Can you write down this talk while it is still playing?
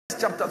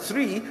chapter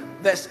 3,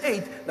 verse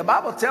 8, the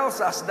Bible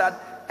tells us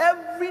that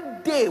every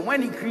day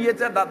when he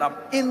created Adam,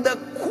 in the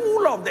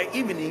cool of the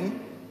evening,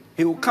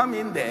 he will come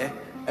in there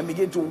and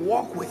begin to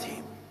walk with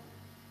him.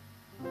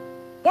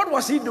 What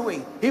was he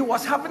doing? He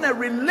was having a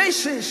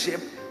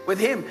relationship with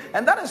him.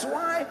 And that is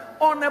why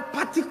on a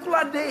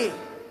particular day,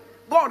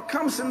 God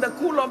comes in the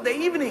cool of the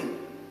evening.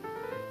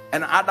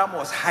 And Adam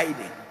was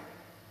hiding.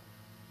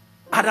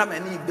 Adam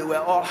and Eve, they were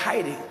all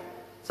hiding.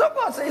 So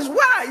God says,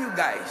 where are you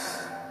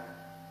guys?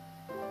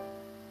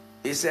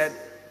 He said,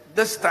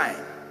 this time,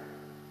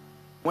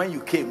 when you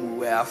came, we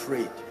were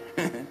afraid.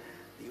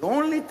 The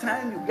only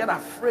time you get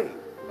afraid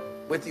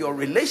with your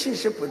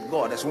relationship with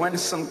God is when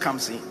sin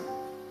comes in.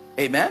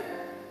 Amen?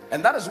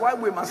 And that is why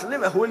we must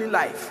live a holy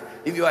life.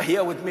 If you are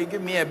here with me,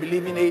 give me a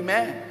believing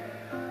amen.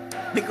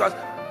 Because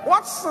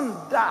what sin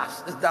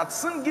does is that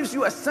sin gives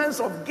you a sense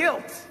of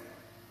guilt.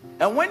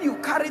 And when you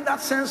carry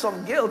that sense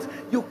of guilt,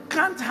 you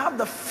can't have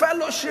the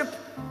fellowship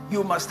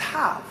you must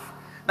have.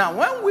 Now,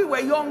 when we were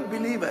young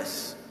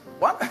believers,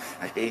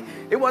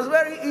 it was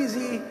very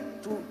easy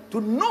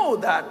to know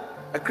that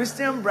a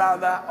Christian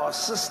brother or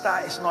sister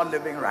is not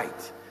living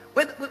right.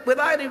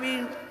 Without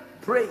even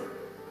praying.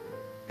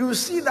 You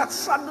see that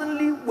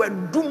suddenly we're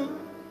doomed.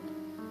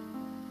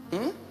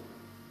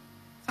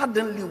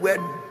 Suddenly we're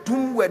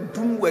doomed.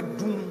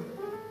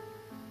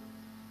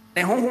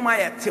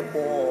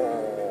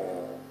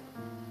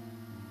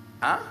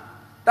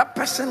 That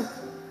person,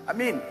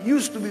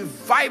 used to be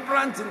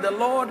vibrant in the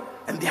Lord,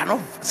 and they are not,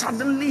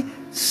 suddenly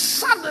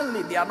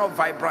they are not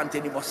vibrant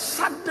anymore.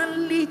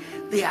 Suddenly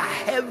they are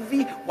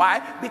heavy.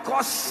 Why?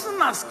 Because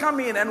sin has come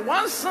in, and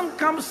once sin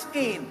comes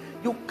in,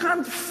 you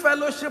can't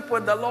fellowship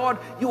with the Lord.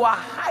 You are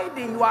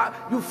hiding.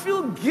 You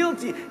feel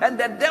guilty, and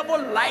the devil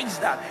likes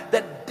that.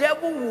 The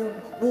devil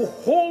will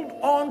hold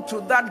on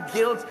to that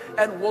guilt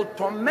and will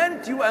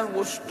torment you and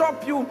will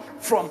stop you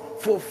from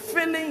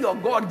fulfilling your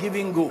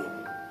God-given goal.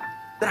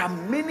 There are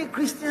many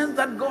Christians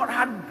that God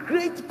had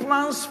great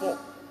plans for,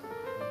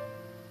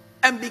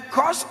 and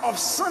because of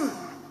sin,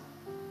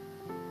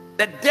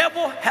 the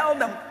devil held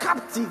them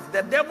captive.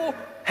 The devil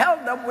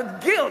held them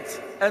with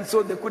guilt, and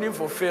so they couldn't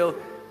fulfill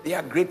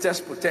their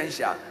greatest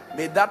potential.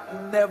 May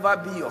that never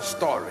be your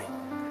story.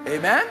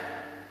 Amen?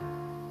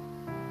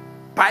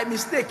 By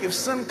mistake, if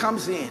sin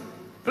comes in,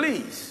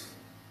 please,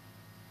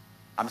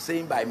 I'm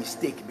saying by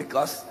mistake,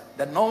 because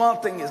the normal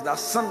thing is that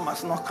sin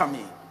must not come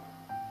in.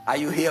 Are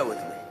you here with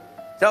me?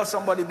 Tell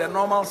somebody the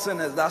normal sin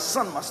is that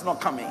sin must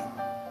not come in.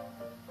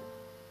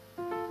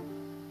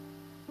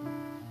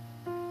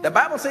 The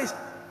Bible says,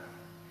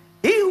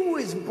 he who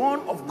is born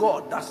of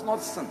God does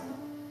not sin.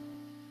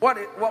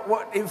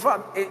 In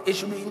fact, it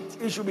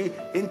should be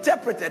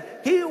interpreted,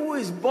 he who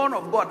is born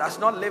of God does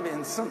not live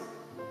in sin.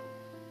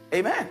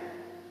 Amen.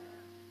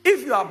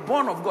 If you are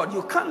born of God,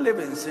 you can't live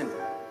in sin.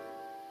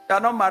 You are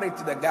not married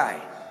to the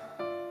guy.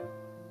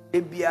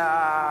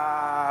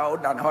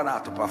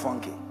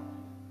 FoNkEe.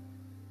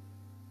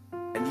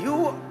 And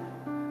you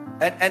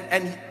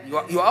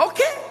are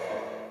okay.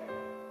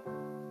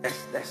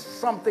 There's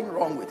something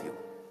wrong with you.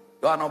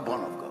 You are not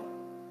born of God.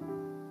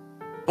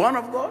 Born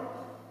of God,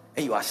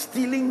 and you are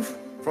stealing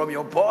from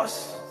your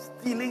boss,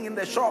 stealing in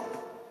the shop.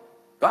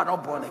 You are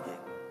not born again.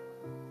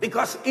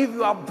 Because if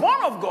you are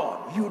born of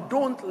God, you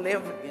don't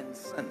live in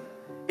sin.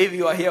 If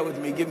you are here with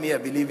me, give me a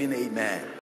believing amen.